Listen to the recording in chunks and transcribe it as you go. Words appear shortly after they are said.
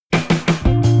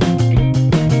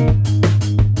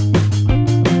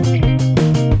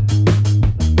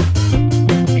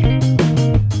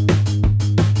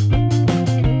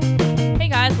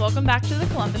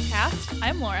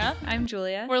I'm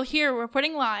Julia. We're here. We're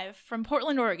putting live from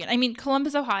Portland, Oregon. I mean,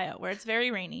 Columbus, Ohio, where it's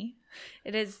very rainy.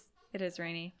 It is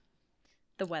rainy.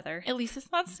 The weather. At least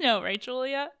it's not snow, right,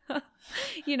 Julia?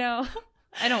 You know,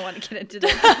 I don't want to get into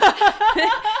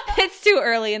that. It's too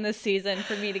early in the season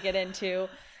for me to get into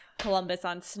Columbus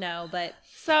on snow, but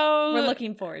so we're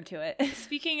looking forward to it.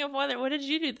 Speaking of weather, what did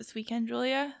you do this weekend,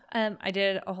 Julia? I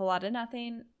did a whole lot of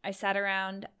nothing. I sat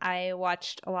around. I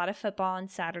watched a lot of football on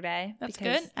Saturday. That's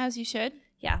good, as you should.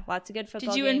 Yeah, lots of good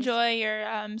football games. Did you games. enjoy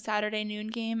your Saturday noon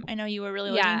game? I know you were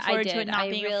really looking forward to it not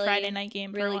being a Friday night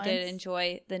game. Really did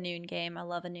enjoy the noon game. I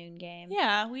love a noon game.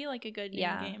 Yeah, we like a good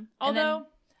noon game. Although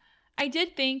I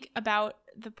did think about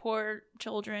the poor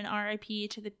children, RIP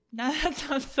to the, that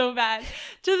sounds so bad,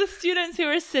 to the students who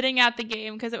were sitting at the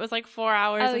game because it was like 4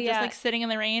 hours of just like sitting in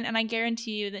the rain, and I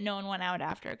guarantee you that no one went out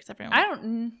after except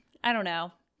everyone. I don't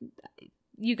know.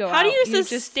 You go out. How do you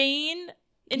sustain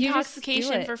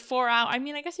intoxication for 4 hours? I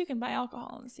mean, I guess you can buy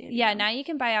alcohol in the stadium. Yeah, now you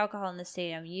can buy alcohol in the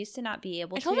stadium. You used to not be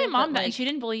able to. I told my mom that, and she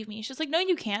didn't believe me. She's like, no,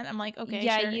 you can't. I'm like, okay,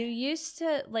 yeah, sure. you used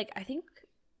to, like, I think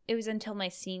it was until my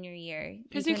senior year.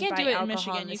 Because you can't do it in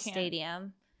Michigan. In the you can't.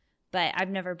 Stadium. But I've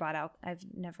never I've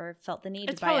never felt the need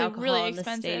to buy alcohol really in the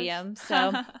expensive. stadium.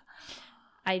 So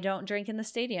I don't drink in the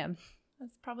stadium.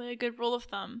 That's probably a good rule of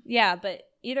thumb. Yeah, but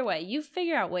either way, you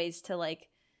figure out ways to, like,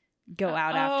 go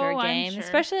out after a game,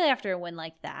 especially after a win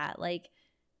like that. Like,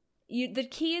 the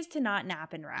key is to not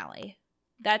nap and rally.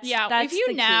 That's if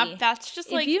you nap, key. that's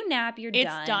just like, if you nap,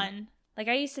 it's done. Like,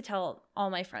 I used to tell all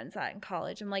my friends that in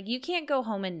college. I'm like, you can't go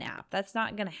home and nap. That's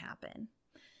not gonna happen.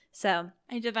 So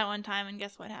I did that one time, and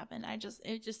guess what happened? I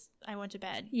went to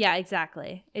bed. Yeah,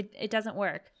 exactly. It doesn't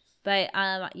work. But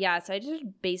so I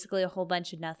did basically a whole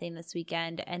bunch of nothing this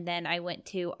weekend, and then I went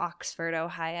to Oxford,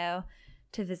 Ohio,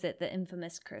 to visit the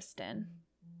infamous Kristen.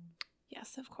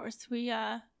 Yes, of course. We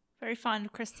very fond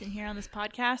of Kristen here on this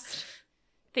podcast.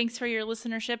 Thanks for your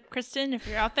listenership, Kristen, if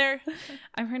you're out there.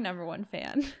 I'm her number one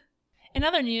fan. In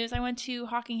other news, I went to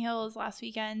Hocking Hills last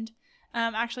weekend.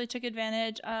 Actually took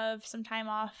advantage of some time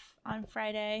off on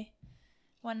Friday.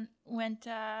 I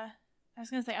was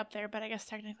going to say up there, but I guess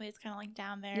technically it's kind of like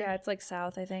down there. Yeah, it's like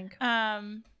south, I think.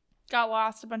 Got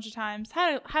lost a bunch of times.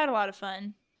 Had a lot of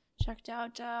fun. Checked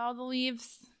out all the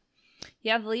leaves.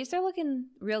 Yeah, the leaves are looking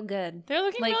real good. They're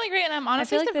looking really great, and I'm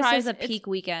honestly surprised. This is a peak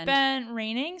weekend. It's been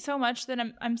raining so much that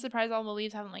I'm surprised all the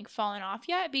leaves haven't like fallen off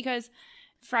yet, because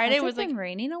Friday was like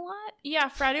raining a lot. Yeah,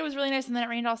 Friday was really nice, and then it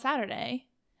rained all Saturday,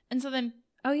 and so then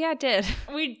it did.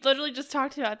 We literally just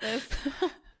talked about this.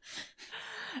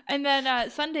 And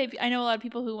then Sunday, I know a lot of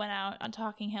people who went out on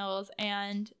Hocking Hills,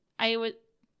 and I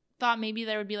thought maybe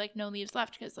there would be like no leaves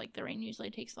left because like the rain usually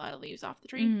takes a lot of leaves off the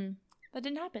tree. Mm-hmm. That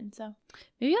didn't happen, so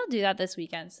maybe I'll do that this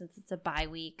weekend since it's a bye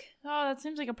week. Oh, that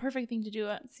seems like a perfect thing to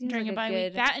do during a bye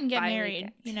week. That and get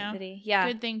married, you know. Yeah,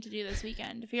 good thing to do this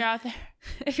weekend if you're out there.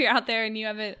 If you're out there and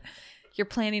you're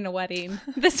planning a wedding,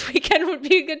 this weekend would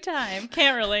be a good time.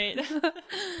 Can't relate.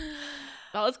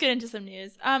 Well, let's get into some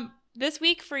news. This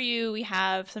week for you, we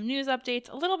have some news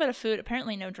updates, a little bit of food.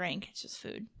 Apparently no drink. It's just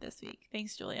food this week.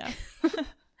 Thanks, Julia.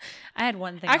 I had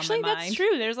one thing Actually, on my mind. That's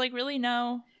true. There's like really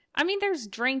no... I mean, there's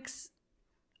drinks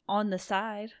on the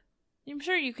side. I'm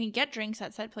sure you can get drinks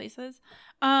at said places.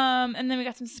 And then we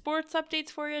got some sports updates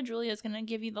for you. Julia's going to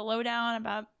give you the lowdown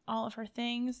about all of her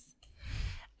things.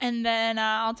 And then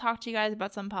I'll talk to you guys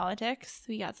about some politics.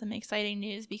 We got some exciting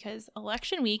news because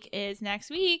election week is next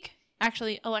week.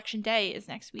 Actually, election day is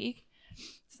next week.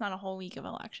 It's not a whole week of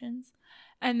elections.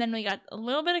 And then we got a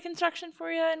little bit of construction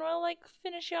for you, and we'll like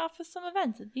finish you off with some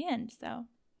events at the end. So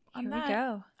here we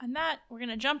go. On that, we're going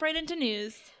to jump right into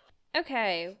news.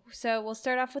 Okay, so we'll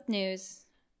start off with news,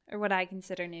 or what I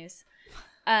consider news.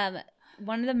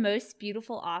 One of the most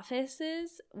beautiful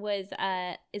offices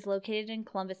is located in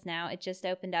Columbus now. It just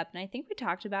opened up, and I think we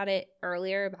talked about it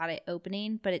earlier about it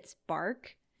opening, but it's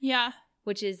Bark. Yeah.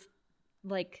 Which is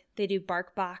like they do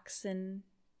Bark Box and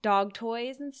dog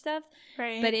toys and stuff.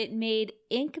 Right. But it made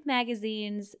Inc.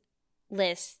 magazine's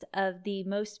list of the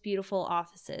most beautiful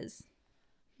offices.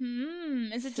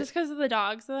 Is it just because of the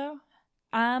dogs though?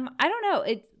 I don't know.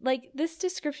 It's like this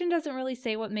description doesn't really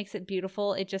say what makes it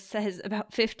beautiful. It just says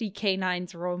about 50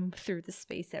 canines roam through the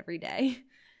space every day.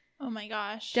 Oh my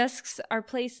gosh. Desks are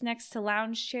placed next to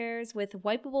lounge chairs with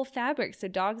wipeable fabric so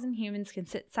dogs and humans can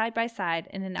sit side by side,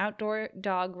 and an outdoor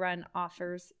dog run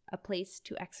offers a place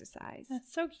to exercise.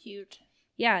 That's so cute.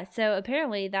 Yeah, so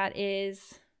apparently that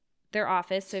is their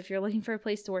office. So if you're looking for a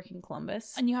place to work in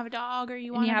Columbus. And you have a dog, or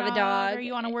you want a dog, or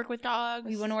you want to work with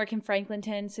dogs. You want to work in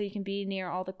Franklinton so you can be near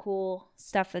all the cool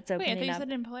stuff that's opening up. Wait, I thought you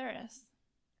said in Polaris.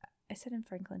 I said in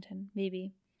Franklinton,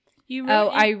 maybe.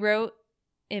 I wrote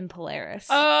in Polaris.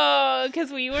 Oh,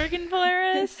 because we work in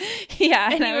Polaris?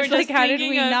 Yeah, and I was like, how did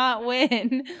we not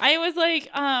win? I was like,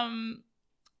 I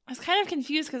was kind of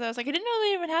confused because I was like, I didn't know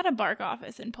they even had a BARC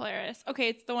office in Polaris. Okay,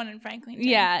 it's the one in Franklin.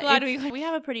 Yeah. Glad we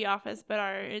have a pretty office, but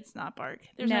it's not BARC.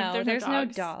 There's no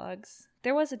dogs.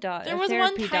 There was a dog. There was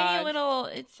one tiny little,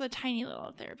 it's a tiny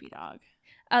little therapy dog.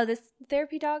 Oh, this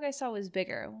therapy dog I saw was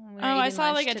bigger. I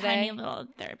saw like a tiny little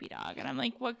therapy dog, and I'm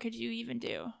like, what could you even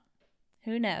do?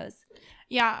 Who knows?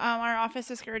 Yeah, our office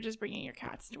discourages bringing your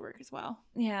cats to work as well.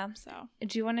 Yeah. So,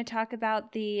 do you want to talk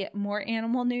about the more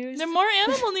animal news? The more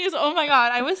animal news. Oh my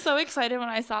God. I was so excited when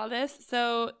I saw this.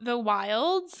 So, the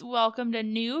Wilds welcomed a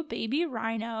new baby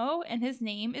rhino, and his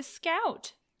name is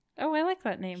Scout. Oh, I like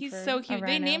that name. He's so cute.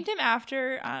 They named him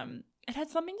after, it had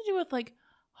something to do with like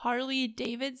Harley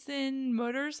Davidson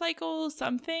motorcycle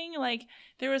something. Like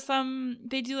there was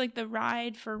they do like the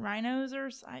ride for rhinos,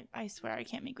 or I swear I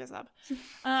can't make this up.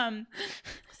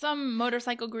 Some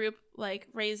motorcycle group like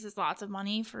raises lots of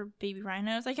money for baby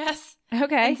rhinos, I guess.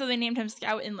 Okay. And so they named him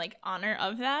Scout in like honor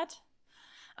of that.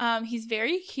 He's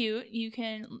very cute. You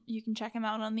can check him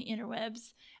out on the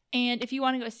interwebs. And if you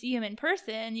want to go see him in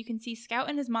person, you can see Scout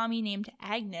and his mommy named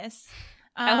Agnes.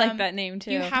 I like that name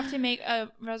too. You have to make a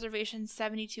reservation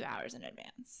 72 hours in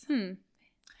advance.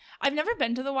 I've never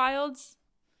been to the Wilds.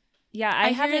 Yeah, I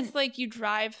haven't. It's like you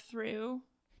drive through.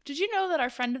 Did you know that our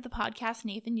friend of the podcast,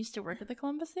 Nathan, used to work at the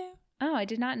Columbus Zoo? Oh, I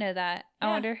did not know that. Yeah.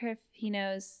 I wonder if he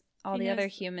knows the other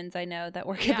humans I know that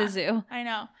work at the zoo. I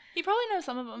know. He probably knows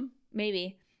some of them.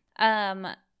 Maybe.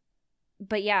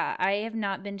 But yeah, I have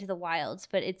not been to the Wilds,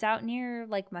 but it's out near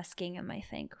like Muskingum, I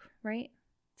think, right?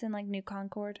 It's in like New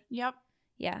Concord. Yep.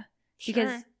 Yeah. Sure.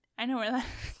 Because I know where that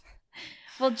is.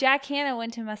 Well, Jack Hanna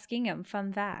went to Muskingum,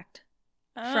 fun fact.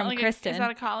 From like Kristen. Is that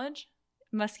a college?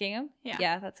 Muskingum? Yeah.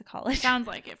 Yeah, that's a college. Sounds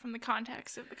like it from the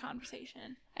context of the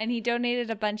conversation. And he donated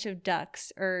a bunch of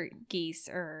ducks or geese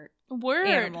or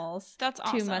animals that's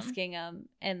awesome. to Muskingum,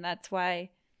 and that's why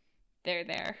they're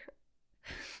there.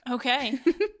 Okay.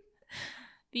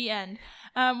 The end.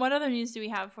 What other news do we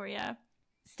have for you?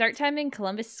 Start time in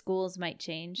Columbus schools might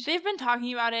change. They've been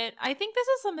talking about it. I think this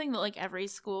is something that like every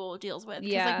school deals with.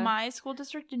 Yeah. Like my school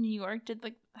district in New York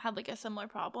had a similar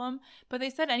problem, but they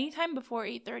said anytime before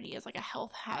 8:30 is like a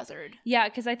health hazard. Yeah,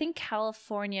 because I think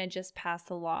California just passed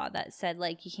a law that said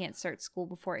like you can't start school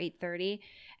before 8:30,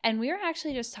 and we were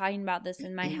actually just talking about this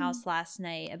in my house last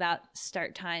night about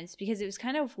start times because it was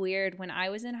kind of weird when I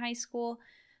was in high school.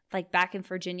 Like back in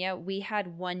Virginia, we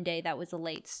had one day that was a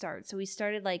late start. So we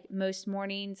started like most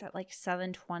mornings at like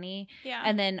 7:20. Yeah.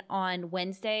 And then on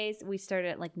Wednesdays, we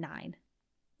started at like 9.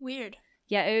 Weird.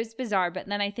 Yeah, it was bizarre. But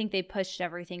then I think they pushed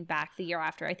everything back the year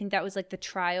after. I think that was like the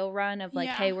trial run of like,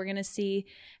 hey, we're going to see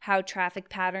how traffic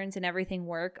patterns and everything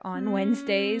work on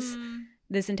Wednesdays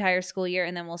this entire school year.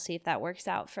 And then we'll see if that works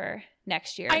out for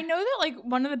next year. I know that like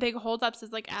one of the big holdups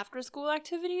is like after school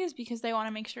activities because they want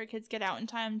to make sure kids get out in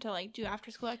time to like do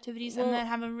after school activities and then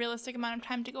have a realistic amount of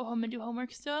time to go home and do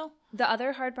homework still. The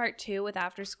other hard part too with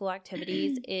after school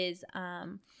activities is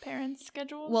parents'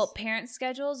 schedules. Well, parents'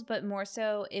 schedules, but more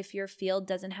so if your field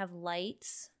doesn't have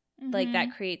lights, like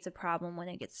that creates a problem when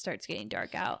it starts getting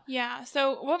dark out. Yeah.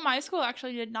 So what my school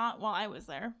actually did not while I was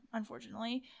there,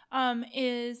 unfortunately,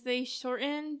 is they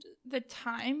shortened the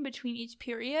time between each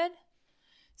period.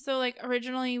 So, like,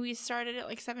 originally we started at,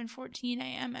 like, 7:14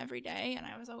 a.m. every day, and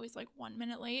I was always, like, 1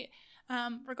 minute late.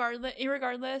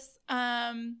 Irregardless,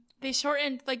 they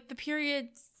shortened, like, the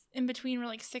periods in between were,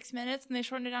 like, 6 minutes, and they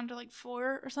shortened it down to, like,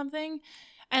 4 or something.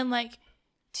 And, like,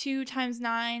 2 times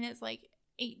 9 is, like,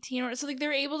 18. So, like, they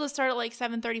were able to start at, like,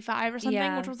 7:35 or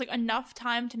something, which was, like, enough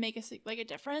time to make a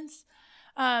difference.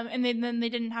 And then they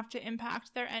didn't have to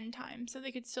impact their end time, so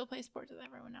they could still play sports with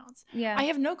everyone else. Yeah, I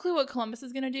have no clue what Columbus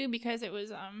is gonna do because it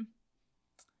was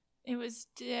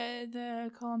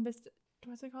the Columbus,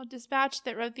 what's it called, Dispatch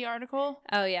that wrote the article.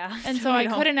 Oh yeah, and so I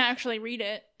couldn't actually read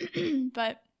it,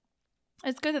 but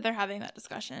it's good that they're having that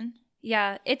discussion.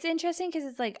 Yeah, it's interesting because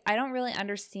it's like I don't really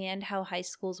understand how high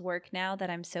schools work now that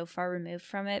I'm so far removed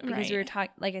from it because we were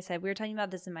talking, like I said, we were talking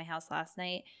about this in my house last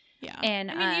night. Yeah. And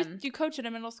I mean, you coach at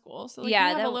a middle school, so like, you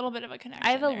have a little bit of a connection.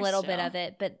 I have a little bit of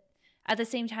it, but at the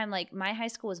same time, like my high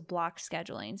school was block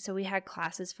scheduling, so we had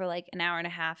classes for like an hour and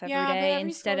a half every day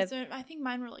instead of. I think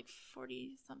mine were like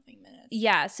 40-something minutes.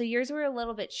 Yeah, so yours were a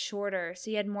little bit shorter,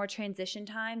 so you had more transition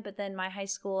time. But then my high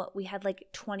school, we had like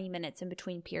 20 minutes in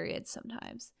between periods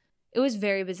sometimes. It was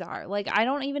very bizarre. Like I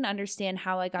don't even understand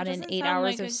how I got in 8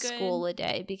 hours of school a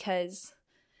day because,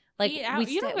 like,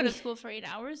 you don't go to school for 8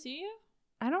 hours, do you?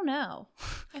 I don't know.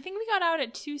 I think we got out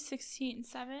at 2:16,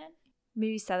 7.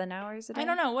 maybe 7 hours a day. I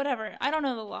don't know. Whatever. I don't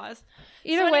know the laws.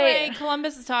 Either so way, anyway,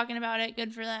 Columbus is talking about it.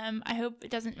 Good for them. I hope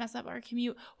it doesn't mess up our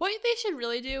commute. What they should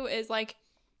really do is like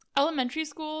elementary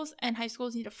schools and high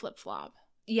schools need to flip flop.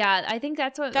 yeah, I think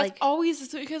that's what That's always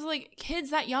because like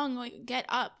kids that young like get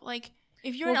up like.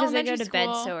 If you're in elementary they go to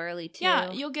school, bed so early too.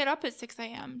 Yeah, you'll get up at 6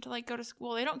 a.m. to like go to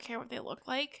school. They don't care what they look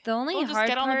like. The only They'll just hard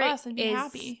get on the part bus and be is,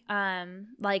 happy.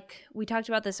 like we talked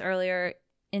about this earlier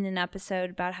in an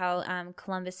episode about how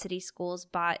Columbus City Schools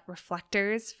bought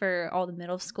reflectors for all the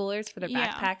middle schoolers for their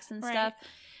backpacks and stuff.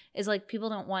 Is like people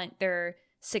don't want their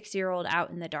 6-year-old out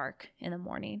in the dark in the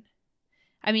morning.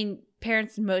 I mean,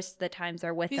 parents most of the times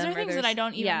are with them. These are things that I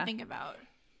don't even think about.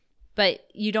 But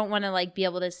you don't want to like be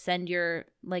able to send your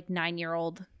like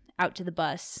 9-year-old out to the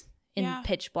bus in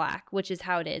pitch black, which is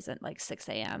how it is at like 6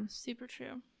 a.m. Super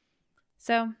true.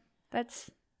 So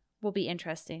will be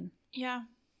interesting. Yeah.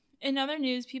 In other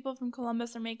news, people from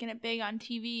Columbus are making it big on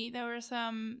TV. There's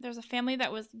a family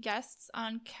that was guests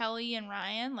on Kelly and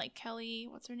Ryan, like Kelly,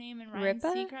 what's her name, and Ryan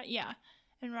Seacrest. Yeah.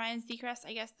 And Ryan Seacrest,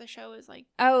 I guess the show is like...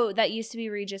 Oh, that used to be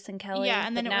Regis and Kelly. Yeah,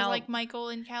 and then it was like Michael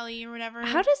and Kelly or whatever.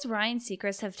 How does Ryan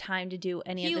Seacrest have time to do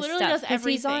any of this stuff? He literally does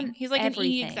everything. He's like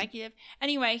everything. An E executive.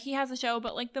 Anyway, he has a show,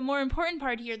 but like the more important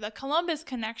part here, the Columbus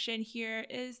connection here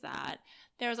is that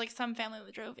there was like some family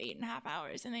that drove 8.5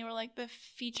 hours and they were like the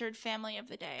featured family of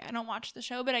the day. I don't watch the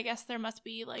show, but I guess there must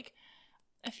be like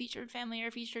a featured family or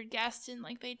a featured guest, and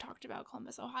like they talked about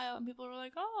Columbus, Ohio, and people were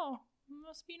like, oh, it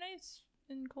must be nice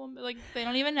in Columbus. Like they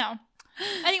don't even know.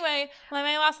 Anyway,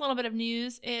 my last little bit of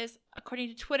news is, according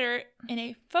to Twitter, in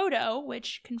a photo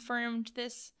which confirmed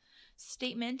this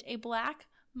statement, a black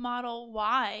Model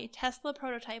Y Tesla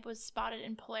prototype was spotted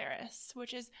in Polaris,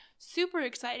 which is super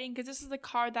exciting because this is the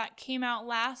car that came out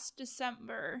last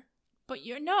December. But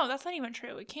no, that's not even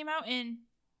true. It came out in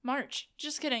March.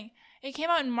 Just kidding. It came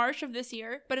out in March of this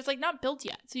year, but it's like not built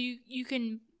yet. So you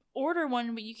can order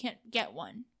one, but you can't get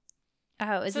one.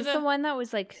 Oh, is this the one that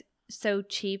was like so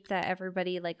cheap that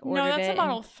everybody like ordered it? No, that's a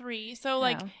Model 3. So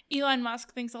like Elon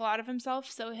Musk thinks a lot of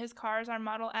himself. So his cars are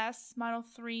Model S, Model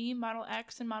 3, Model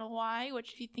X, and Model Y,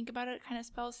 which if you think about it, it kind of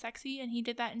spells sexy, and he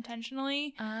did that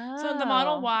intentionally. Oh, so the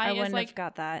Model Y I wouldn't have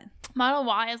got that. Model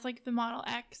Y is like the Model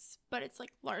X, but it's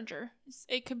like larger.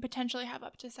 It could potentially have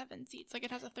up to 7 seats. Like it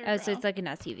has a third row. So it's like an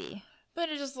SUV. But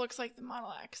it just looks like the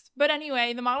Model X. But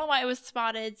anyway, the Model Y was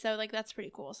spotted, so like that's pretty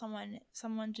cool. Someone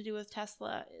to do with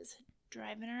Tesla is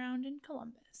driving around in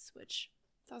Columbus, which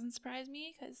doesn't surprise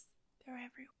me because they're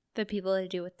everywhere. The people that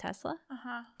do with Tesla?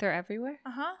 Uh-huh. They're everywhere?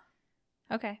 Uh-huh.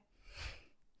 Okay.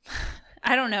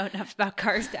 I don't know enough about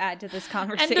cars to add to this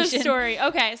conversation. End of story.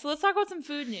 Okay, so let's talk about some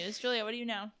food news. Julia, what do you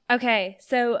know? Okay,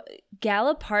 so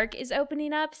Gala Park is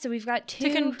opening up, so we've got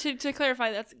two... To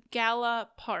clarify, that's Gala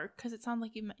Park, because it sounded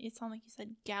like you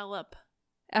said Gallup.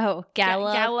 Oh,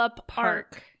 Gallup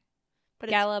Park. But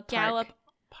it's Gallup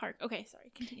Park. Okay,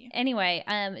 sorry, continue. Anyway,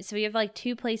 so we have like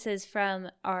two places from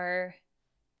our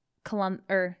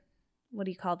what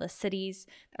do you call the cities?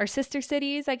 Our sister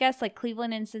cities, I guess, like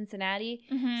Cleveland and Cincinnati.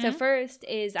 Mm-hmm. So first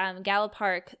is Gala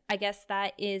Park. I guess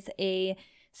that is a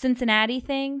Cincinnati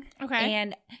thing. Okay.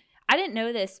 And I didn't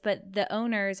know this, but the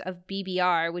owners of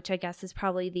BBR, which I guess is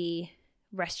probably the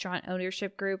restaurant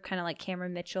ownership group, kind of like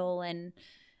Cameron Mitchell and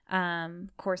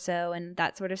Corso and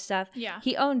that sort of stuff. Yeah.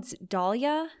 He owns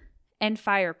Dahlia and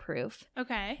Fireproof.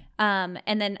 Okay. And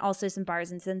then also some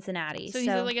bars in Cincinnati. So he's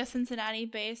like a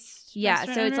Cincinnati-based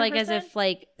so it's like as if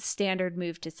like Standard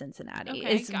moved to Cincinnati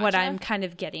is what I'm kind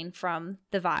of getting from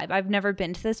the vibe. I've never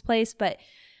been to this place, but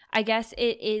I guess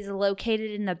it is located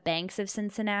in the banks of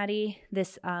Cincinnati,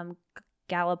 this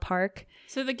Gala Park.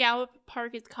 So the Gala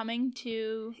Park is coming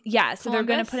to so they're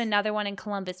going to put another one in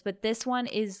Columbus, but this one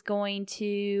is going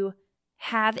to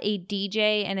have a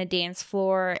DJ and a dance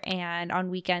floor, and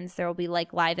on weekends there will be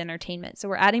like live entertainment. So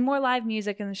we're adding more live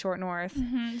music in the Short North.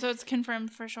 Mm-hmm. So it's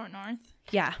confirmed for Short North.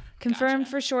 Yeah, confirmed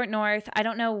for Short North. I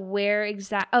don't know where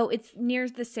Oh, it's near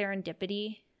the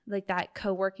Serendipity, like that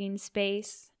co-working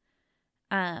space.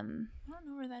 I don't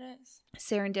know where that is.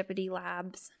 Serendipity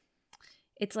Labs.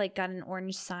 It's like got an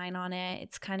orange sign on it.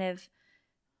 It's kind of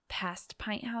past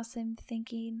Pint House, I'm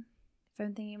thinking. If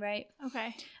I'm thinking right.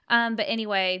 Okay. But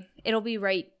anyway, it'll be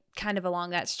right kind of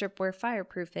along that strip where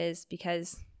Fireproof is,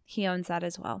 because he owns that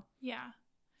as well. Yeah.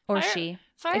 Or she.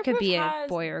 It could be a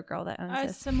boy or a girl that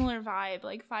owns a similar vibe.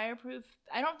 Like Fireproof,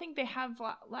 I don't think they have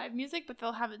live music, but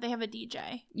they have a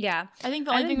DJ. Yeah. I think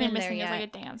the only thing they're missing is like a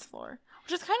dance floor,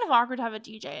 which is kind of awkward to have a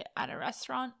DJ at a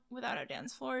restaurant without a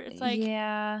dance floor. It's like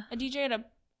a DJ at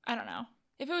I don't know.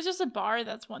 If it was just a bar,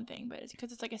 that's one thing, but it's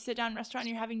because it's like a sit-down restaurant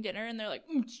and you're having dinner and they're like,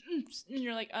 and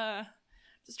you're like,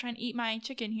 Just trying to eat my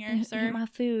chicken here, sir. Eat my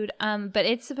food. But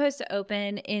it's supposed to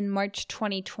open in March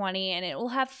 2020, and it will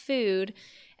have food,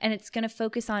 and it's going to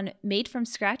focus on made from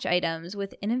scratch items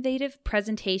with innovative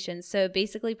presentations. So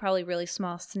basically probably really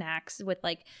small snacks with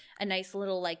like a nice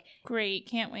little like Great,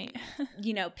 can't wait.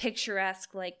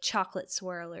 Picturesque like chocolate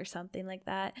swirl or something like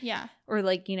that. Yeah. Or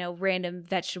like, random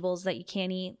vegetables that you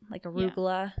can't eat, like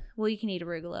arugula. Yeah. Well, you can eat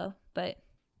arugula, but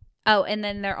oh, and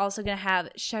then they're also going to have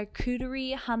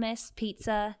charcuterie, hummus,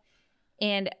 pizza,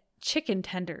 and chicken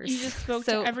tenders. You just spoke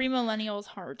to every millennial's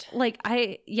heart.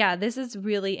 This is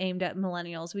really aimed at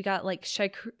millennials. We got like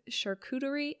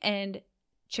charcuterie and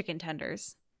chicken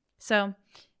tenders. So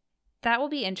that will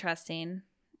be interesting.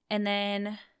 And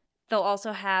then they'll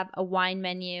also have a wine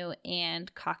menu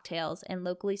and cocktails and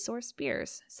locally sourced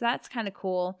beers. So that's kind of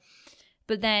cool.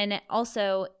 But then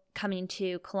also coming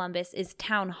to Columbus is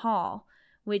Town Hall,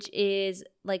 which is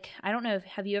like, I don't know,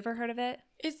 have you ever heard of it?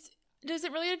 Does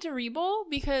it relate to Reble?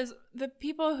 Because the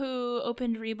people who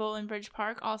opened Reble in Bridge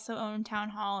Park also own Town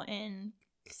Hall in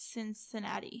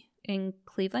Cincinnati. In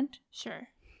Cleveland? Sure.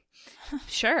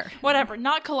 Sure. Whatever,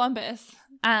 not Columbus.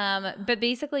 But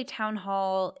basically Town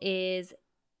Hall is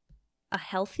a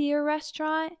healthier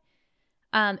restaurant.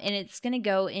 And it's going to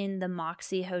go in the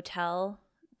Moxie Hotel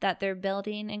that they're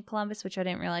building in Columbus, which I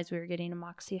didn't realize we were getting a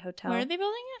Moxie Hotel. Where are they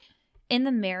building it? In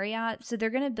the Marriott. So they're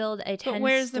going to build a 10-story. But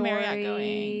where's the Marriott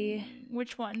going?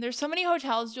 Which one? There's so many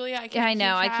hotels, Julia. I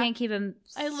know. I can't keep them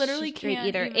I literally can't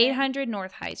either. 800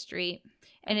 North High Street.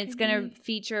 And it's going to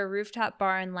feature a rooftop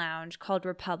bar and lounge called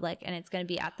Republic. And it's going to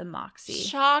be at the Moxie.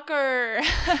 Shocker.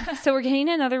 So we're getting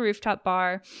another rooftop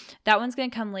bar. That one's going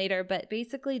to come later. But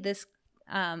basically this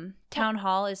Town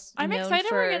Hall is I'm known excited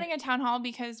for... we're getting a Town Hall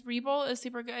because Reble is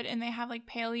super good and they have like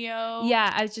paleo.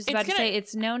 Yeah, I was just about to say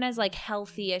it's known as like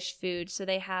healthy-ish food. So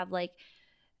they have like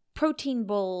protein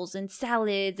bowls and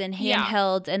salads and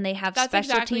handhelds, and they have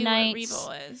specialty nights.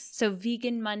 What Reble is. So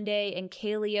vegan Monday and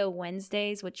Kaleo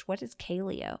Wednesdays, what is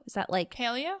Kaleo? Is that like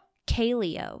paleo?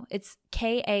 Kaleo. It's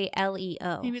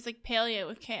Kaleo. Maybe it's like paleo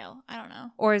with kale. I don't know.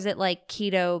 Or is it like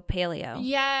keto paleo?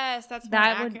 Yes, that's more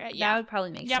accurate. That would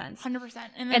probably make sense. 100%.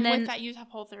 And then with that, you have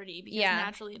Whole30 because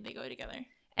naturally they go together.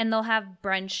 And they'll have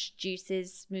brunch,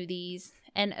 juices, smoothies,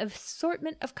 and an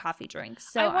assortment of coffee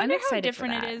drinks. So I wonder I'm excited how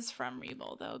different for that. It is from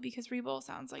Reble, though, because Reble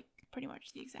sounds like pretty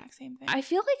much the exact same thing. I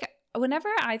feel like whenever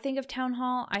I think of Town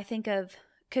Hall, I think of...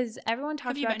 Because everyone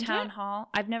talks about Town Hall.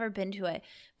 I've never been to it.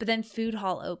 But then Food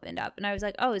Hall opened up. And I was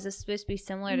like, oh, is this supposed to be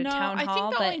similar to Town Hall? I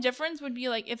think the only difference would be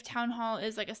like if Town Hall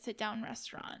is like a sit-down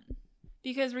restaurant.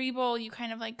 Because Reble, you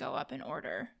kind of like go up and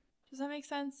order. Does that make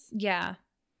sense? Yeah.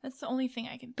 That's the only thing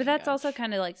I can think But that's of. also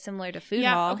kind of like similar to Food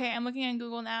Hall. Yeah, okay. I'm looking on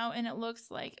Google now, and it looks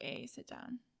like a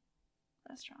sit-down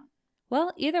restaurant.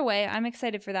 Well, either way, I'm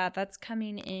excited for that. That's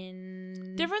coming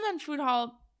in... Different than Food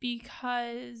Hall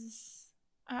because...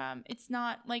 it's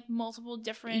not like multiple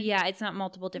different it's not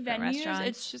multiple different venues. restaurants.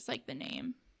 It's just like the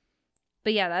name.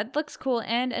 But yeah, that looks cool.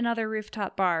 And another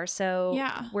rooftop bar. So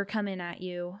we're coming at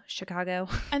you, Chicago.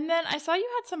 And then I saw you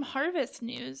had some Harvest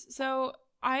news. So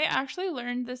I actually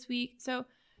learned this week. So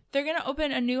they're going to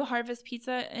open a new Harvest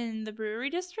Pizza in the Brewery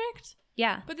District.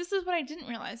 Yeah. But this is what I didn't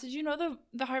realize. Did you know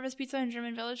the Harvest Pizza in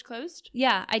German Village closed?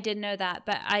 Yeah, I did know that,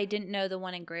 but I didn't know the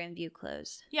one in Grandview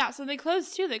closed. Yeah, so they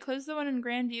closed too. They closed the one in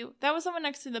Grandview. That was the one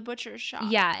next to the butcher's shop.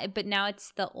 Yeah, but now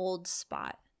it's the old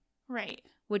spot. Right.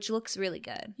 Which looks really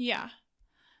good. Yeah.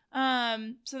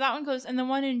 So that one closed, and the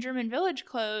one in German Village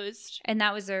closed. And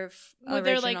that was their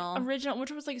original,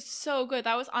 which was like so good.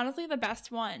 That was honestly the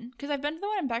best one because I've been to the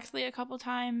one in Bexley a couple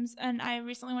times, and I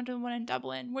recently went to the one in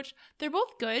Dublin, which they're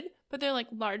both good, but they're like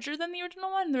larger than the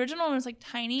original one. The original one was like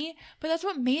tiny, but that's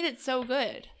what made it so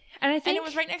good. And it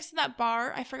was right next to that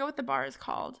bar. I forget what the bar is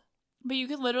called. But you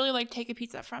could literally like take a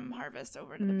pizza from Harvest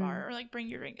over to the bar or like bring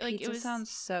your drink. Like pizza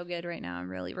sounds so good right now. I'm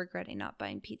really regretting not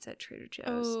buying pizza at Trader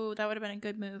Joe's. Oh, that would have been a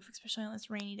good move, especially on this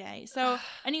rainy day. So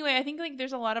anyway, I think like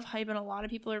there's a lot of hype and a lot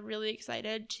of people are really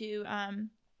excited to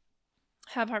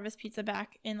have Harvest Pizza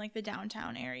back in like the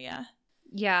downtown area.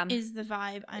 Yeah, is the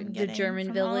vibe I'm getting. The German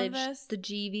from Village, all of this. the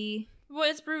GV. Well,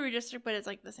 it's Brewery District, but it's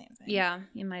like the same thing. Yeah,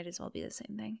 it might as well be the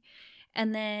same thing.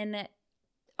 And then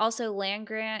also Land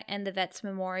Grant and the Vets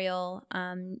Memorial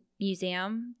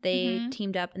Museum, they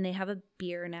teamed up and they have a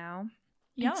beer now.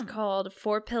 Yum. It's called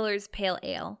Four Pillars Pale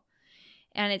Ale.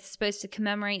 And it's supposed to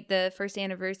commemorate the first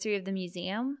anniversary of the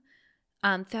museum.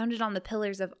 Founded on the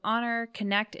pillars of honor,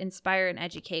 connect, inspire, and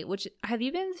educate. Which, have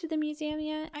you been to the museum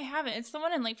yet? I haven't. It's the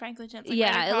one in Lake Franklin. Like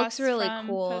yeah, it looks really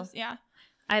cool. Yeah.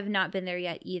 I've not been there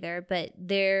yet either, but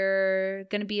they're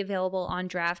going to be available on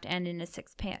draft and in a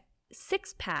six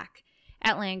pack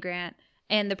at Land Grant.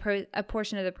 And a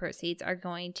portion of the proceeds are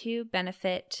going to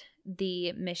benefit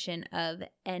the mission of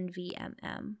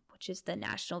NVMM, which is the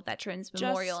National Veterans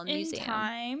Memorial and Museum. Just in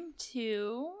time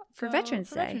for Veterans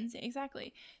Day. Veterans Day,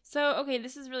 exactly. So, okay,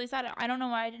 this is really sad. I don't know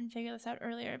why I didn't figure this out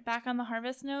earlier. Back on the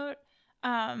Harvest note,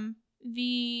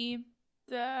 the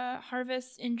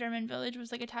Harvest in German Village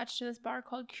was like attached to this bar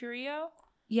called Curio.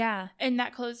 Yeah. And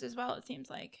that closed as well, it seems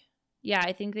like. Yeah,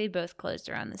 I think they both closed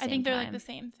around the same time. I think they're like the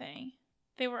same thing.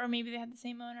 They were, or maybe they had the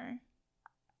same owner.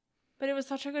 But it was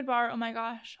such a good bar. Oh my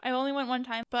gosh. I only went one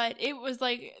time, but it was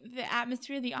like the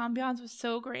atmosphere, the ambiance was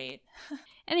so great.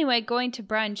 Anyway, going to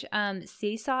brunch,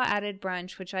 Seesaw added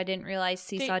brunch, which I didn't realize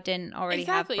Seesaw didn't already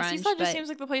have brunch. Seesaw just seems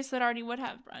like the place that already would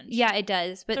have brunch. Yeah, it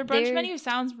does. But their brunch menu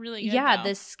sounds really good. Yeah, though.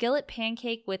 the skillet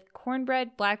pancake with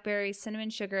cornbread, blackberries, cinnamon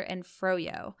sugar, and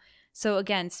froyo. So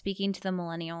again, speaking to the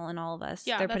millennial and all of us,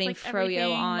 they're putting like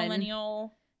froyo on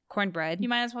millennial cornbread. You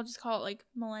might as well just call it like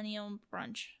millennial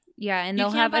brunch. Yeah, and they'll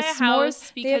have a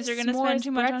s'mores because you're gonna spend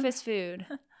too much breakfast food.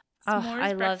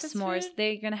 I love s'mores. Food?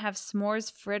 They're gonna have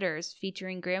s'mores fritters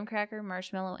featuring graham cracker,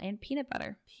 marshmallow, and peanut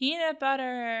butter. Peanut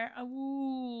butter.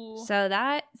 Ooh. So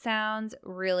that sounds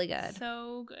really good.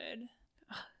 So good.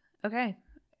 Okay.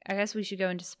 I guess we should go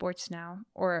into sports now,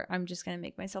 or I'm just gonna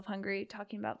make myself hungry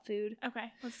talking about food.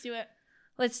 Okay, let's do it.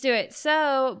 Let's do it.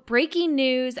 So, breaking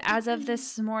news as of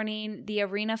this morning, the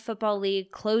Arena Football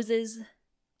League closes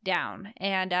down,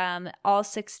 and all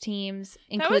 6 teams,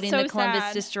 including the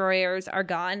Columbus Destroyers, are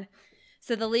gone.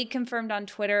 So the league confirmed on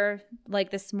Twitter like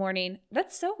this morning.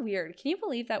 That's so weird. Can you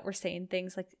believe that we're saying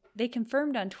things like they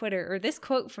confirmed on Twitter, or this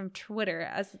quote from Twitter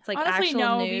as it's like honestly, actual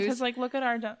no, news? Because like look at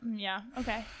our yeah,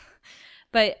 okay.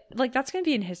 But like that's going to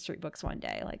be in history books one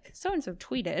day. Like so and so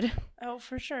tweeted. Oh,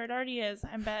 for sure. It already is.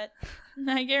 I bet.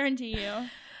 I guarantee you.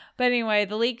 But anyway,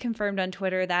 the league confirmed on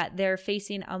Twitter that they're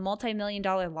facing a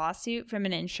multi-million-dollar lawsuit from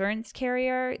an insurance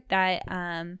carrier that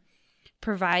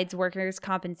provides workers'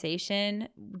 compensation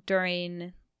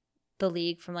during the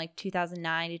league from like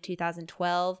 2009 to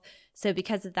 2012. So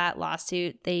because of that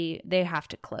lawsuit, they have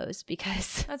to close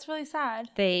because that's really sad.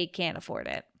 They can't afford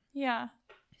it. Yeah.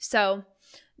 So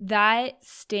that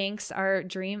stinks. Our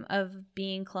dream of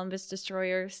being Columbus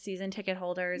Destroyers season ticket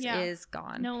holders is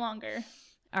gone. No longer.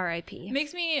 R.I.P. It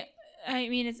makes me, I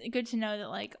mean, it's good to know that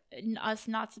like us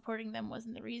not supporting them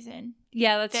wasn't the reason.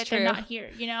 Yeah, that's true. They're not here,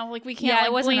 you know? Like we can't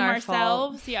blame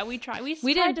ourselves. Fault. Yeah, we tried.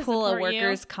 We didn't to pull a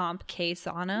workers' comp case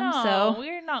on them. No, so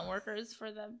we're not workers for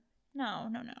them.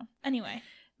 No. Anyway.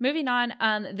 Moving on,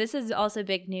 this is also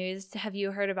big news. Have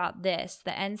you heard about this? The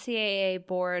NCAA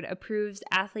board approves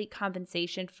athlete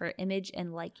compensation for image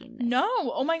and likeness. No.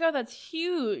 Oh my God, that's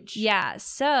huge. Yeah,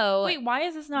 so... Wait, why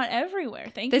is this not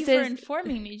everywhere? Thank you for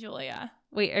informing me, Julia.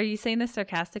 Wait, are you saying this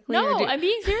sarcastically? No, I'm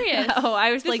being serious. Oh,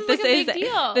 I was like, this is a big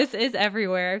deal. This is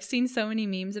everywhere. I've seen so many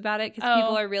memes about it because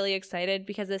people are really excited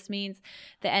because this means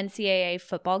the NCAA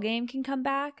football game can come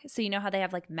back. So you know how they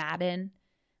have like Madden?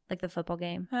 Like the football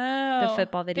game. Oh. The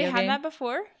football video game. They had that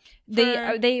before?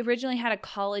 They originally had a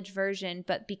college version,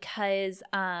 but because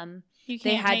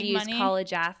they had to use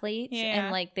college athletes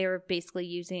and like they were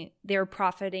basically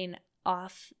profiting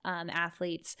off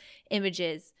athletes'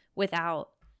 images without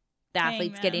the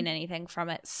athletes getting anything from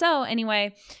it. So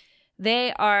anyway,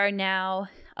 they are now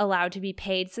allowed to be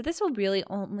paid. So this will really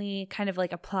only kind of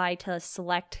like apply to a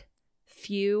select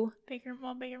few. Baker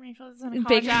Mayfield isn't a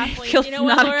college athlete. You know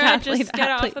what, Laura? Just get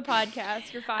off the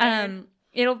podcast. You're fired.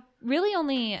 It'll really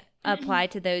only apply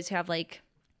to those who have like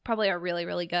probably are really,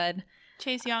 really good.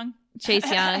 Chase Young.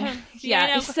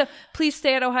 Yeah. So please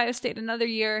stay at Ohio State another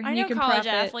year. I know college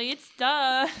athletes.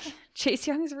 Duh. Chase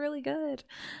Young is really good.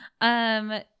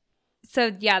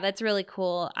 So yeah, that's really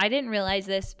cool. I didn't realize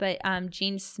this, but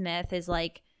Gene Smith is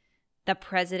like the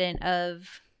president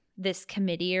of this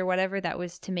committee or whatever that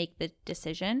was to make the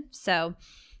decision. So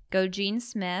go Gene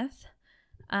Smith.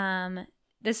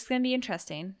 This is going to be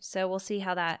interesting. So we'll see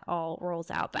how that all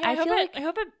rolls out. But I hope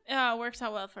it works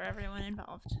out well for everyone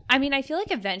involved. I mean, I feel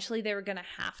like eventually they were going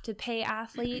to have to pay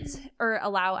athletes or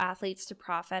allow athletes to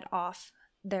profit off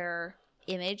their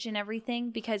image and everything,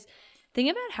 because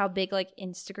think about how big like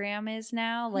Instagram is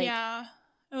now. Like, yeah.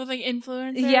 With like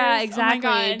influencers. Yeah, exactly.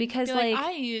 Oh my God. Because like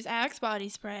I use Axe body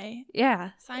spray. Yeah.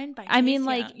 Signed by I mean,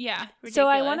 like, yeah. Ridiculous. So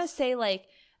I want to say like,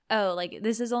 oh, like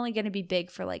this is only going to be big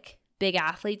for like big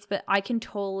athletes, but I can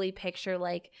totally picture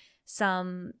like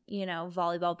some, you know,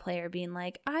 volleyball player being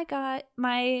like, I got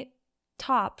my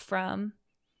top from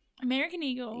American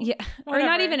Eagle. Yeah. Whatever. Or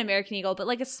not even American Eagle, but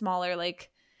like a smaller like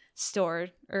store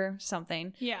or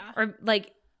something. Yeah. Or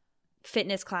like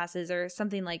fitness classes or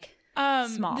something like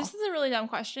small. This is a really dumb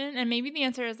question, and maybe the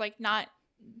answer is like not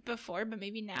before, but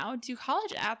maybe now. Do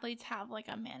college athletes have like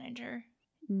a manager?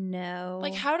 No.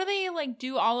 Like, how do they like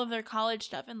do all of their college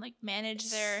stuff and like manage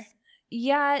their?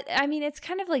 Yeah, I mean, it's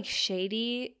kind of like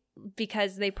shady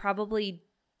because they probably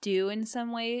do in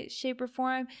some way, shape, or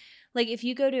form. Like, if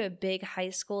you go to a big high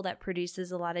school that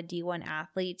produces a lot of D1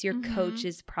 athletes, your coach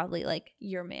is probably like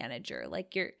your manager.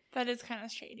 Like, that is kind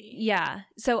of shady. Yeah.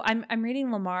 So I'm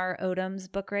reading Lamar Odom's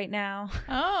book right now.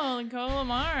 Oh, go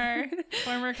Lamar,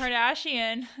 former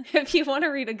Kardashian. If you want to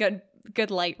read a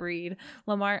good light read,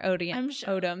 Lamar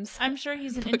Odom's. I'm sure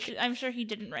he's I'm sure he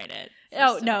didn't write it.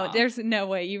 Oh no, there's no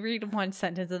way. You read one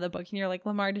sentence of the book and you're like,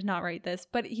 Lamar did not write this,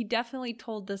 but he definitely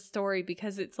told the story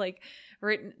because it's like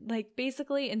written like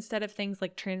basically instead of things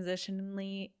like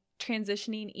transitioning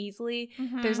easily,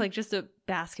 there's like just a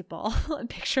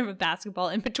picture of a basketball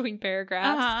in between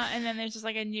paragraphs, and then there's just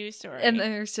like a news story,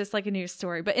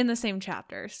 but in the same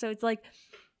chapter. So it's like,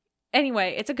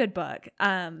 anyway, it's a good book.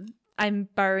 I'm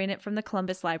borrowing it from the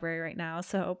Columbus Library right now,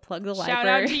 so plug the library. Shout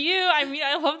out to you. I mean,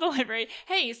 I love the library.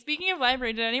 Hey, speaking of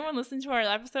library, did anyone listen to our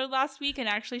episode last week and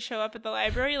actually show up at the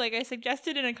library like I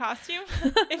suggested in a costume?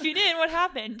 If you did, what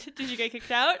happened? Did you get kicked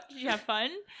out? Did you have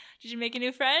fun? Did you make a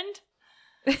new friend?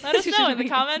 Let us know in the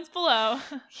comments below.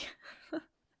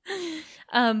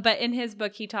 But in his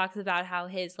book, he talks about how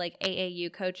his like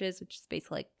AAU coaches, which is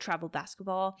basically like travel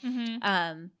basketball,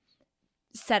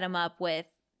 set him up with,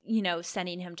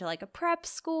 sending him to like a prep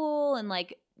school and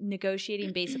like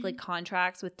negotiating basically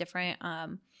contracts with different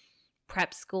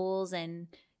prep schools and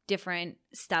different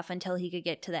stuff until he could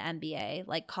get to the NBA.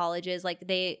 Like colleges, like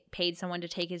they paid someone to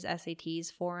take his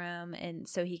SATs for him, and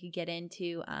so he could get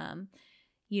into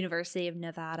University of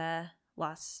Nevada,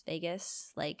 Las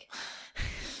Vegas. Like,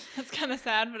 that's kind of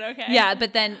sad, but okay. Yeah,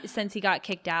 but then since he got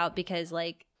kicked out because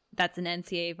like that's an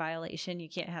NCAA violation, you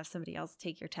can't have somebody else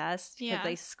take your test because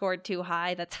they scored too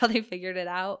high. That's how they figured it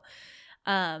out.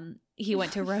 He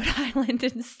went to Rhode Island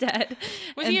instead.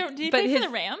 Did he play for the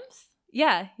Rams?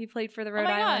 Yeah, he played for the Rhode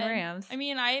Island Rams. I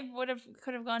mean, I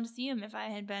could have gone to see him if I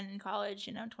had been in college,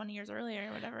 20 years earlier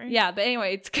or whatever. Yeah, but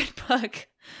anyway, it's a good book.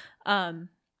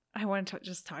 I want to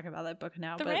just talk about that book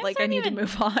now, but like I need to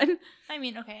move on. I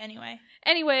mean, okay,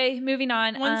 Anyway, moving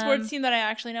on. One sports team that I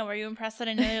actually know. Were you impressed that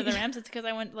I knew the Rams? It's because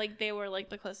I went, like, they were like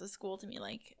the closest school to me,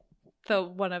 like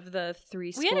one of the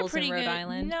three schools in Rhode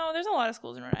Island. No, there's a lot of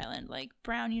schools in Rhode Island, like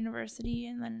Brown University,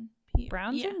 and then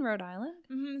Brown's in Rhode Island.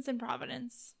 It's in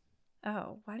Providence.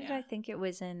 Oh, why did I think it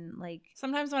was in like?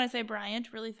 Sometimes when I say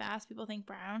Bryant really fast, people think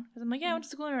Brown because I'm like, yeah, I went to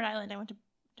school in Rhode Island. I went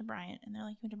to Bryant, and they're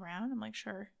like, you went to Brown? I'm like,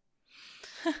 sure.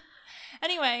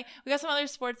 Anyway, we got some other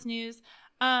sports news.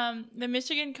 The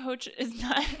Michigan coach is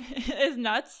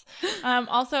nuts.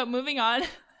 Also, moving on.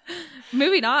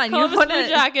 Columbus Blue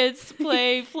Jackets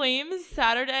play Flames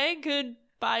Saturday. Good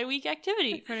bye-week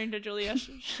activity, according to Julia.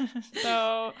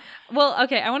 So, well,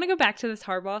 okay, I want to go back to this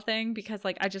Harbaugh thing because,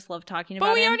 like, I just love talking about it.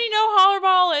 But we already know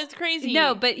Harbaugh is crazy.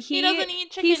 No, but he doesn't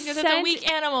eat chicken because it's a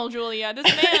weak animal, Julia. This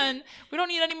man, we don't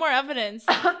need any more evidence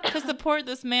to support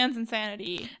this man's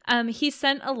insanity. He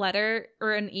sent a letter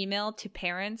or an email to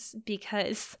parents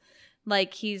because,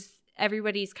 like,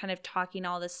 everybody's kind of talking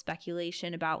all this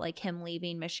speculation about like him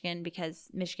leaving Michigan because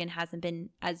Michigan hasn't been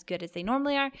as good as they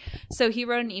normally are. So he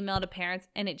wrote an email to parents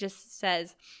and it just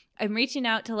says, I'm reaching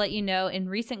out to let you know in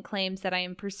recent claims that I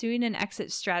am pursuing an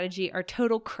exit strategy are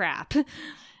total crap.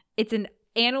 It's an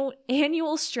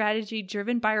annual strategy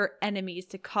driven by our enemies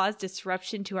to cause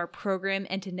disruption to our program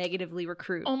and to negatively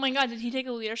recruit. Oh my God, did he take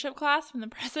a leadership class from the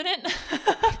president?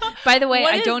 By the way,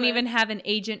 I don't even have an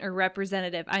agent or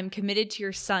representative. I'm committed to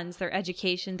your sons, their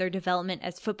education, their development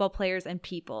as football players and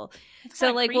people.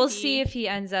 So like, we'll see if he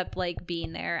ends up like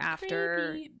being there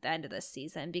after the end of this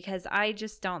season because I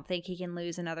just don't think he can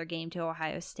lose another game to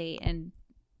Ohio State and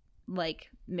like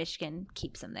Michigan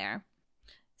keeps him there.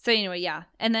 So anyway, yeah.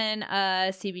 And then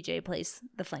CBJ plays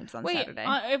the Flames on Saturday.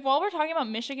 While we're talking about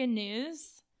Michigan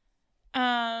news,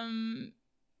 the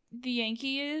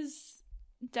Yankees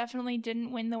definitely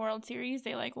didn't win the World Series.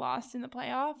 They like lost in the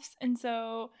playoffs. And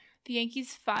so the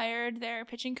Yankees fired their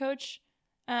pitching coach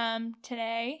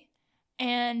today.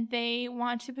 And they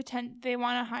want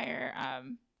to hire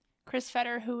Chris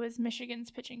Fetter, who is Michigan's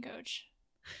pitching coach.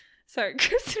 Sorry,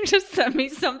 Kristen just sent me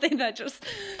something that just...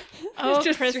 Oh,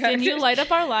 just Kristen, you light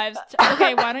up our lives.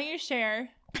 Okay, why don't you share?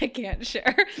 I can't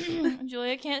share.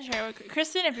 Julia can't share.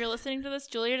 Kristen, if you're listening to this,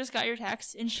 Julia just got your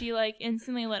text, and she, like,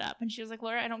 instantly lit up. And she was like,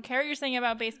 Laura, I don't care what you're saying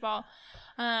about baseball.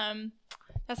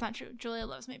 That's not true. Julia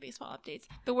loves my baseball updates.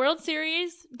 The World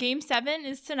Series, Game 7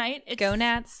 is tonight. It's Go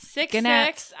Nats.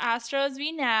 6-6, Astros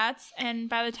v. Nats. And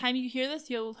by the time you hear this,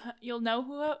 you'll know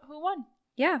who won.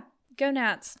 Yeah. Go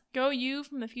Nats. Go you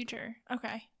from the future.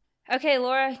 Okay. Okay,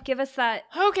 Laura, give us that.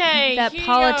 Okay, that here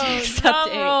politics you go. Drum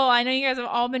update. roll. I know you guys have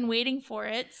all been waiting for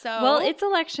it. So Well, it's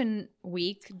election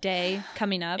week day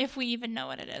coming up. if we even know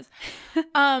what it is.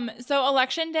 So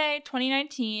Election Day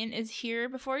 2019 is here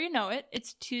before you know it.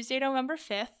 It's Tuesday, November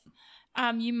 5th.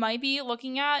 You might be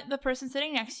looking at the person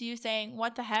sitting next to you saying,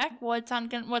 what the heck? What's going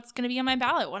to be on my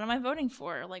ballot? What am I voting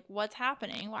for? Like, what's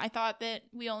happening? Well, I thought that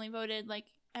we only voted like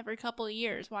every couple of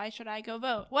years. Why should I go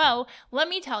vote? Well, let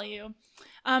me tell you.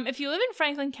 If you live in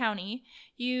Franklin County,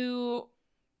 you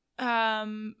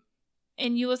and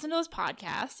you listen to this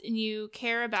podcast and you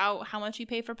care about how much you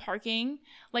pay for parking,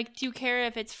 like, do you care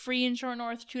if it's free in Short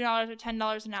North, $2 or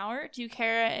 $10 an hour? Do you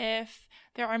care if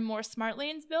there are more smart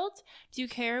lanes built? Do you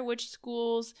care which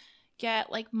schools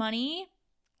get like money?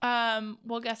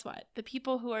 Well, guess what? The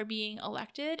people who are being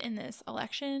elected in this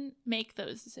election make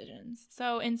those decisions.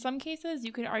 So in some cases,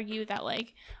 you could argue that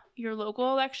like your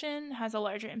local election has a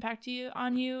larger impact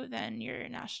on you than your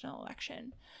national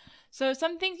election. So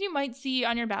some things you might see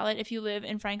on your ballot if you live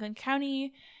in Franklin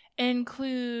County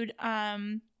include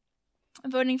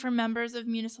voting for members of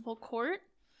municipal court.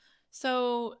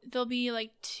 So there'll be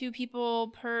like 2 people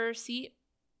per seat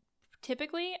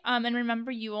typically. And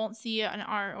remember, you won't see an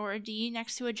R or a D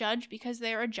next to a judge because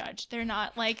they're a judge. They're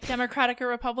not like Democratic or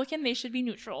Republican. They should be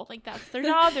neutral. Like, that's their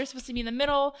job. They're supposed to be in the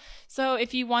middle. So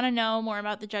if you want to know more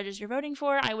about the judges you're voting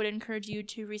for, I would encourage you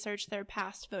to research their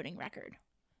past voting record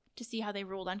to see how they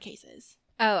ruled on cases.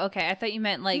 Oh, okay. I thought you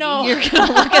meant like No. you're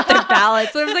gonna look at their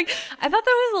ballots. So I was like, I thought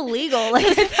that was illegal.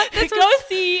 Like, this Go was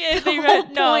see if the they whole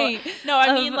read. point No. I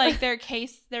of- mean like their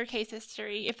case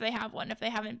history, if they have one, if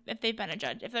they've been a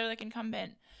judge, if they're like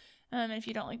incumbent. And if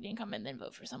you don't like the incumbent, then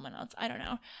vote for someone else. I don't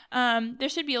know. There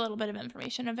should be a little bit of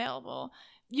information available.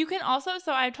 You can also,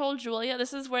 so I told Julia,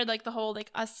 this is where like the whole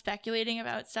like us speculating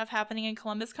about stuff happening in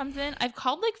Columbus comes in. I've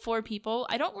called like 4 people.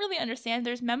 I don't really understand.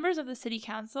 There's members of the city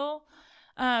council.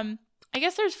 I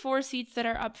guess there's 4 seats that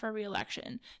are up for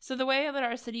re-election. So the way that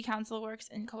our city council works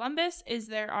in Columbus is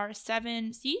there are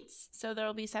 7 seats. So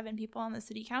there'll be 7 people on the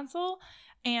city council,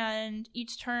 and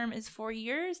each term is 4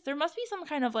 years. There must be some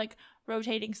kind of like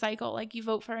rotating cycle. Like you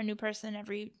vote for a new person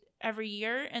every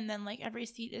year, and then like every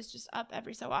seat is just up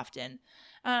every so often.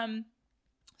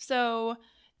 So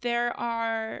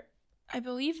I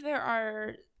believe there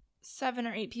are 7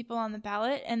 or 8 people on the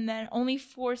ballot, and then only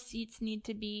 4 seats need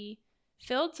to be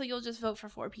filled, so you'll just vote for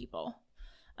 4 people.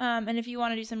 And if you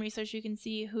want to do some research, you can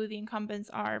see who the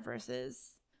incumbents are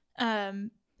versus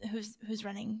who's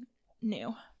running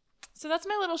new. So that's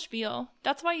my little spiel.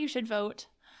 That's why you should vote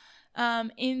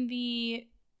in the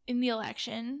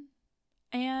election.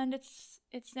 And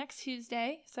it's next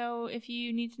Tuesday. So if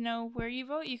you need to know where you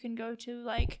vote, you can go to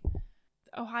like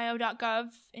ohio.gov.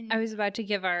 I was about to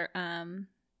give our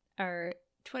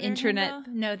Twitter intranet,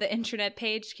 the intranet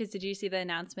page, because did you see the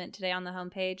announcement today on the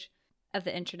homepage of the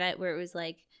intranet where it was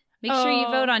like, make sure you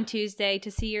vote on Tuesday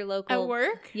to see your local at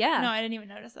work? Yeah. No, I didn't even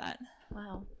notice that.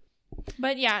 Wow.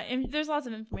 But yeah, there's lots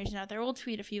of information out there. We'll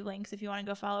tweet a few links if you want to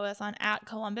go follow us on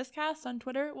 @ColumbusCast on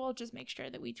Twitter. We'll just make sure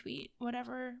that we tweet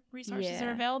whatever resources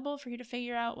are available for you to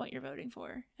figure out what you're voting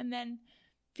for, and then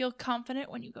feel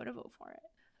confident when you go to vote for it.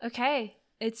 Okay,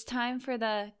 it's time for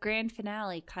the grand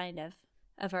finale, kind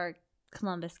of our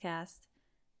Columbus cast.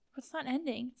 It's not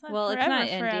ending. It's not Well, forever, it's not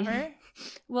ending. forever.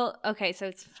 Well, okay, so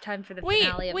it's time for the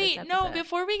finale of this episode. No,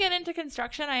 before we get into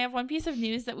construction, I have one piece of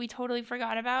news that we totally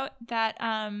forgot about that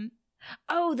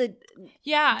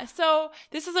yeah, so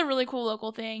this is a really cool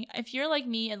local thing. If you're like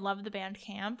me and love the band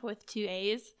Camp with 2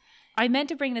 A's. I meant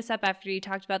to bring this up after you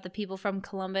talked about the people from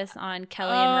Columbus on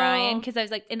Kelly and Ryan, because I was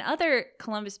like, and other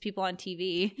Columbus people on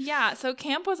TV. Yeah, so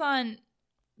Camp was on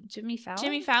Jimmy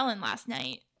Fallon last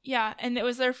night. Yeah, and it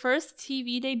was their first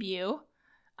TV debut.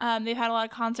 They've had a lot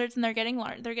of concerts, and they're getting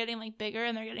like bigger,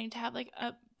 and they're getting to have like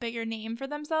a bigger name for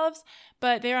themselves.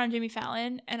 But they're on Jimmy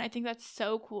Fallon, and I think that's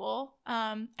so cool.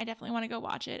 I definitely want to go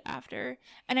watch it after.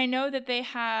 And I know that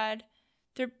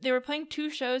they were playing 2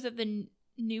 shows at the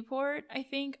Newport, I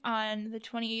think, on the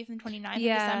 28th and 29th of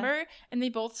December, and they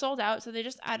both sold out, so they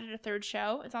just added a 3rd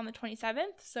show. It's on the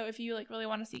 27th, so if you like really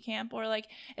want to see Camp, or like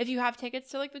if you have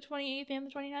tickets to like the 28th and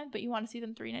the 29th but you want to see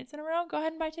them 3 nights in a row, go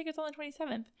ahead and buy tickets on the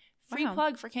 27th. Free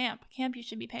plug for Camp. Camp, you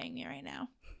should be paying me right now.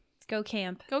 Go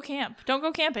Camp. Don't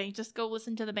go camping, just go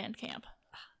listen to the band Camp.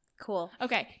 Cool.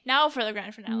 Okay, now for the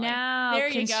grand finale. Now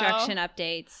there construction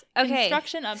updates. Okay,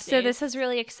 construction updates. So this is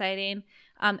really exciting.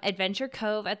 Adventure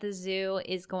Cove at the zoo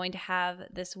is going to have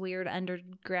this weird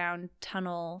underground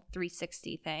tunnel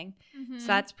 360 thing. Mm-hmm. So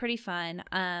that's pretty fun.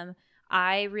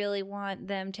 I really want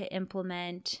them to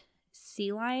implement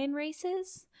sea lion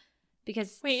races.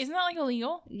 because Wait, isn't that like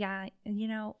illegal? yeah, you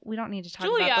know, we don't need to talk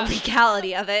Julia. about the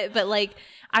legality of it, but like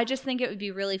I just think it would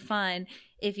be really fun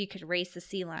if you could race a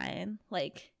sea lion.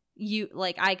 Like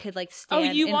I could like stand.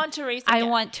 Oh, you want to race? I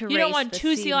want to race. You don't want the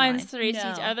two sea sea lions to lion. race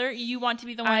No. each other. You want to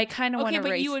be the one. I kind of want to race.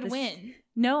 Okay, but you would the win.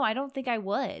 No, I don't think I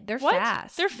would. They're What?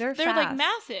 fast. They're fast. like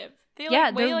massive. They like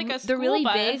Yeah, weigh like a school they're really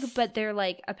bus. big, but they're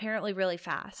like apparently really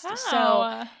fast. Wow.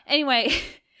 So anyway,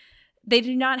 they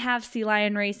do not have sea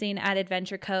lion racing at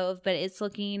Adventure Cove, but it's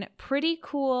looking pretty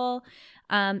cool.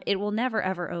 It will never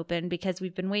ever open because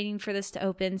we've been waiting for this to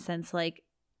open since like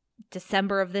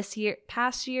December of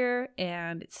past year,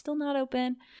 and it's still not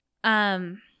open.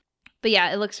 But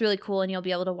yeah, it looks really cool, and you'll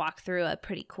be able to walk through a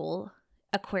pretty cool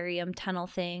aquarium tunnel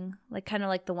thing, like kind of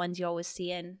like the ones you always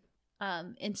see in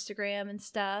Instagram and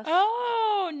stuff.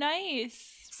 Oh,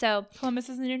 nice. So Columbus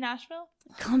is the new Nashville?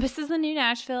 Columbus is the new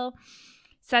Nashville.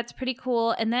 So that's pretty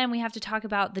cool. And then we have to talk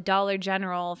about the Dollar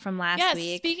General from last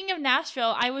week. Speaking of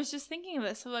Nashville, I was just thinking of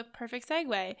this. So like perfect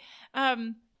segue.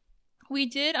 We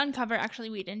did uncover, actually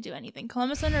we didn't do anything.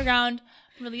 Columbus Underground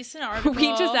released an article.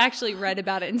 We just actually read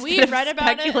about it instead of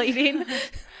speculating.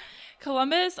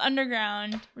 Columbus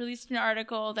Underground released an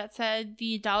article that said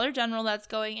the Dollar General that's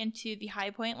going into the High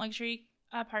Point luxury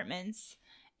apartments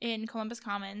in Columbus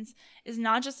Commons is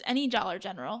not just any Dollar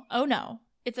General. Oh no,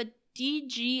 it's a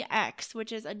DGX,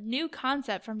 which is a new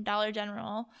concept from Dollar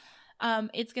General.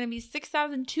 It's going to be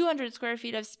 6,200 square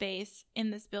feet of space in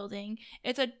this building.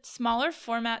 It's a smaller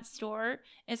format store.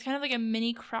 It's kind of like a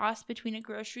mini cross between a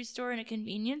grocery store and a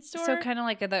convenience store. So kind of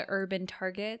like the urban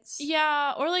Targets.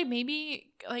 Yeah, or like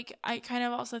maybe like I kind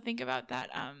of also think about that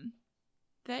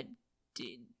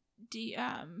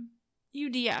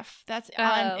UDF that's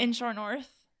in Shore North.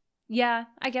 Yeah,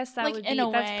 I guess that like, would in be a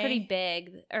that's way. pretty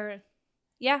big. Or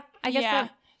yeah, I guess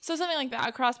that, so something like that,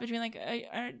 a cross between like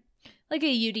a like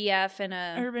a UDF and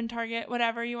a urban Target,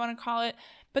 whatever you want to call it.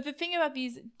 But the thing about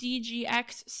these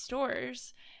DGX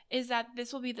stores is that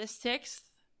this will be the 6th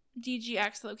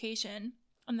DGX location.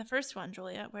 And the first one,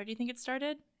 Julia, where do you think it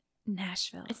started?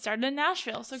 Nashville. It started in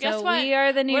Nashville. So guess what? We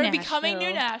are the new Nashville. We're becoming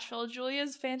new Nashville.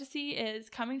 Julia's fantasy is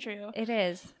coming true. It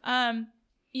is.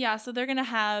 Yeah, so they're going to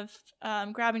have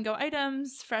grab-and-go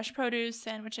items, fresh produce,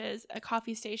 sandwiches, a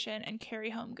coffee station, and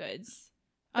carry-home goods.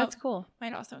 That's cool.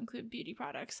 Might also include beauty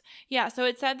products. Yeah, so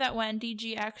it said that when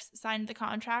DGX signed the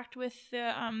contract with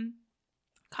the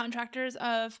contractors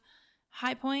of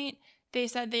High Point, they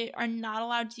said they are not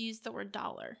allowed to use the word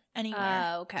dollar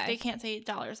anywhere. Okay. They can't say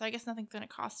 $1, so I guess nothing's going to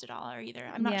cost $1 either.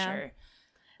 I'm not sure.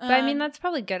 But I mean, that's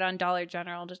probably good on Dollar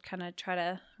General. Just kind of try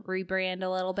to rebrand a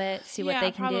little bit, see what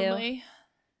they can do.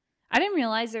 I didn't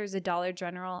realize there was a Dollar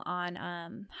General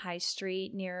on High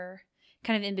Street near,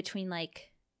 kind of in between like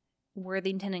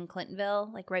Worthington and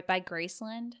Clintonville, like right by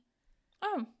Graceland.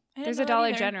 Oh, there's a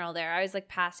Dollar General there. I was like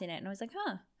passing it and I was like,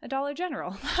 huh, a Dollar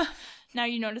General. Now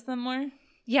you notice them more?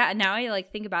 Yeah, now I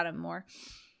like think about them more.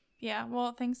 Yeah,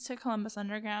 well, thanks to Columbus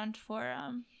Underground for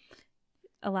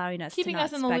allowing us keeping to not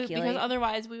us in the loop, because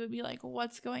otherwise we would be like,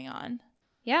 what's going on?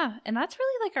 Yeah, and that's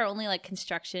really like our only like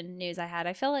construction news I had.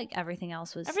 I feel like everything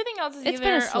else is either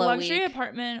been a luxury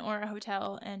apartment or a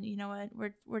hotel, and you know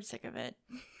what? We're sick of it.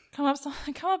 Come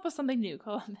up with something new,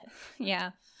 Columbus.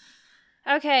 Yeah.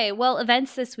 Okay, well,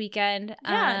 events this weekend.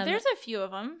 Yeah, there's a few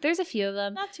of them.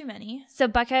 Not too many. So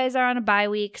Buckeyes are on a bye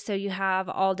week, so you have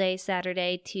all day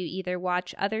Saturday to either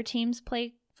watch other teams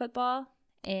play football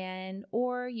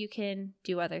or you can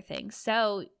do other things.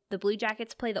 So the Blue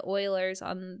Jackets play the Oilers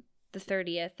on the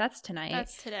 30th. That's tonight.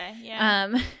 That's today,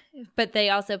 yeah. But they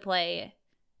also play,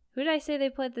 who did I say they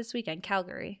played this weekend?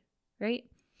 Calgary, right?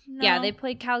 No. Yeah, they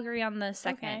played Calgary on the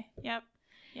 2nd. Okay. Yep.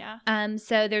 Yeah.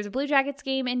 So there's a Blue Jackets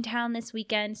game in town this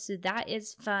weekend, so that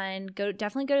is fun.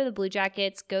 Definitely go to the Blue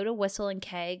Jackets. Go to Whistle and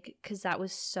Keg because that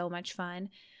was so much fun.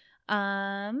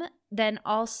 Then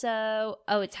also,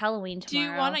 it's Halloween tomorrow.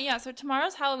 Do you want to? Yeah. So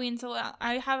tomorrow's Halloween. So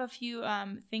I have a few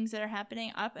things that are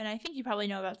happening up, and I think you probably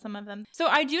know about some of them. So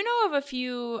I do know of a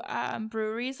few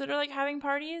breweries that are like having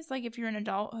parties. Like if you're an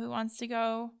adult who wants to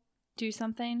go do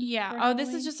something. Yeah. Oh,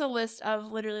 this is just a list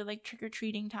of literally like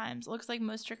trick-or-treating times. It looks like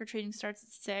most trick-or-treating starts at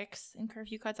 6 and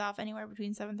curfew cuts off anywhere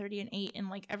between 7:30 and 8 in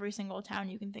like every single town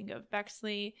you can think of.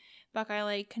 Bexley, Buckeye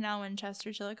Lake, Canal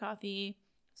Winchester, Chillicothe,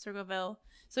 Circleville.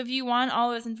 So if you want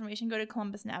all this information, go to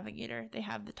Columbus Navigator. They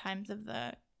have the times of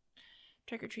the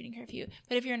trick-or-treating curfew.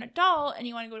 But if you're an adult and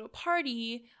you want to go to a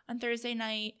party on Thursday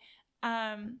night,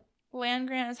 Land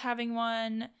Grant is having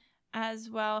one, as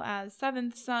well as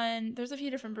Seventh Son. There's a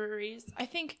few different breweries. I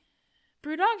think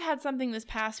Brewdog had something this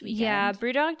past weekend. Yeah,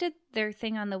 Brewdog did their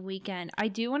thing on the weekend. I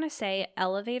do want to say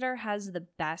Elevator has the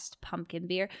best pumpkin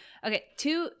beer. Okay,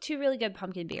 two really good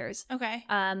pumpkin beers. Okay.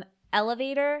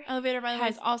 Elevator, by the way,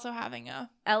 is also having a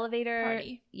Elevator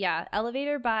party. Yeah,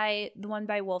 Elevator by the one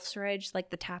by Wolf's Ridge, like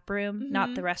the tap room,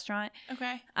 not the restaurant.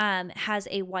 Okay. Has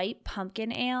a white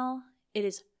pumpkin ale. It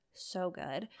is so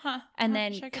good. Huh. And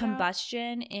then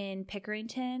Combustion in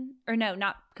Pickerington, or no,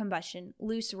 not Combustion,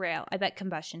 Loose Rail. I bet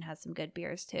Combustion has some good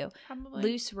beers too. Probably.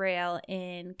 Loose Rail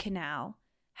in Canal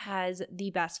has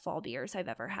the best fall beers I've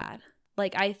ever had.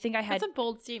 Like, I think I had. That's a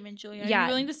bold statement, Julia. Are Yeah. you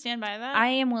willing to stand by that? I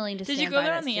am willing to stand by that. Did you go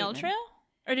there on the Ale Trail?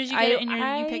 Or did you get it in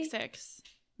your You Pick 6?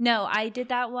 No, I did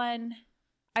that one.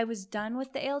 I was done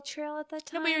with the Ale Trail at that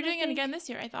time. No, but you're doing it again this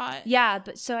year, I thought. Yeah,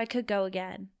 but so I could go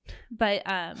again. But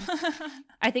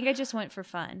I think I just went for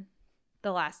fun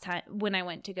the last time when I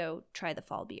went to go try the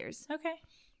fall beers. Okay.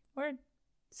 Word.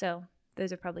 So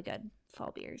those are probably good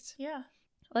fall beers. Yeah.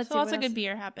 Let's so see lots of good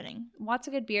beer happening. Lots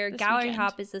of good beer. This Gallery weekend.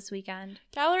 Hop is this weekend.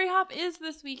 Gallery Hop is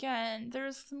this weekend.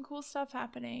 There's some cool stuff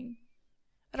happening.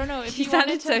 I don't know if You you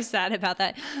sounded so sad about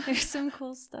that. There's some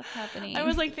cool stuff happening. I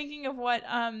was like thinking of what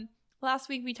last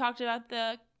week we talked about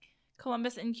the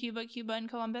Columbus and Cuba and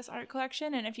Columbus art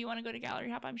collection, and if you want to go to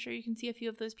Gallery Hop, I'm sure you can see a few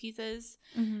of those pieces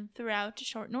throughout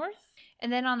Short North.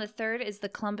 And then on the 3rd is the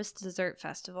Columbus Dessert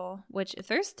Festival, which if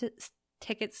there's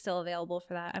tickets still available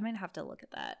for that, I might have to look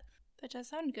at that. That does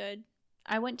sound good.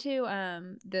 I went to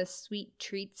the Sweet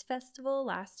Treats Festival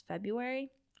last February.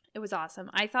 It was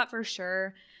awesome. I thought for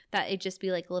sure that it'd just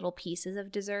be like little pieces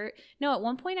of dessert. No, at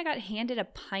one point I got handed a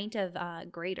pint of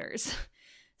graters.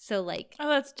 So like, oh,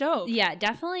 that's dope. Yeah,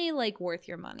 definitely like worth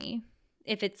your money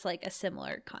if it's like a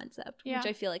similar concept, which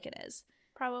I feel like it is.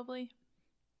 Probably.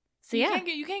 So you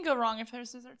can't go wrong if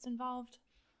there's desserts involved.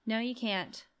 No, you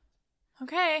can't.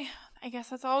 Okay, I guess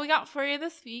that's all we got for you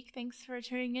this week. Thanks for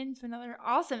tuning in to another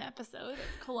awesome episode of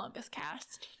Columbus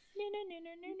Cast.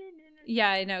 Yeah,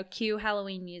 I know. Cue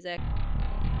Halloween music.